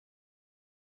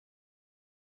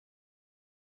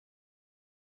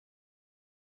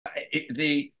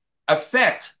the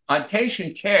effect on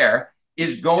patient care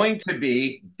is going to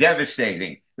be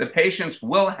devastating. The patients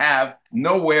will have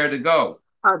nowhere to go.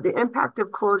 The impact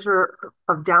of closure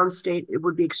of Downstate, it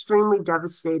would be extremely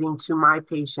devastating to my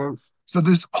patients. So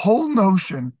this whole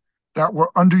notion that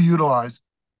we're underutilized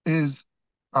is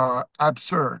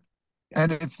absurd.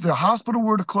 And if the hospital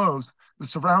were to close, the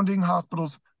surrounding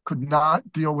hospitals could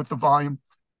not deal with the volume.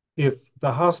 If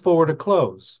the hospital were to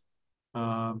close,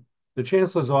 the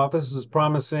chancellor's office is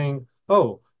promising,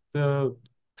 oh, the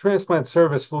transplant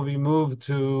service will be moved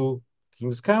to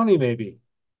Kings County, maybe,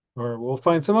 or we'll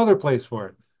find some other place for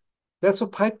it. That's a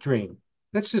pipe dream.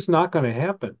 That's just not going to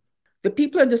happen. The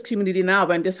people in this community now,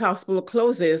 when this hospital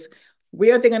closes,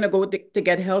 where are they going to go to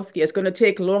get health care? It's going to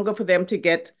take longer for them to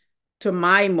get to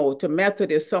MIMO, to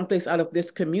Methodist, someplace out of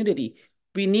this community.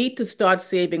 We need to start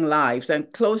saving lives,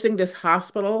 and closing this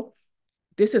hospital,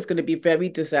 this is going to be very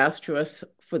disastrous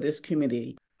for this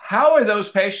community. How are those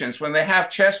patients, when they have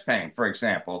chest pain, for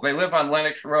example, they live on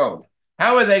Lenox Road,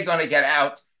 how are they going to get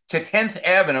out to 10th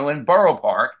Avenue in Borough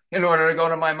Park in order to go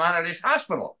to Maimonides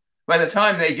Hospital? By the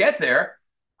time they get there,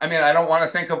 I mean, I don't want to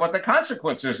think of what the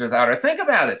consequences of that are. Think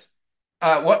about it.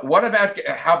 What about,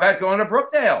 how about going to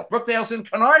Brookdale? Brookdale's in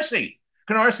Canarsie.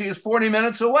 Canarsie is 40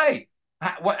 minutes away.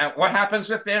 What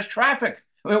happens if there's traffic?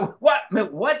 I mean,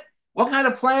 what kind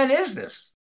of plan is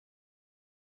this?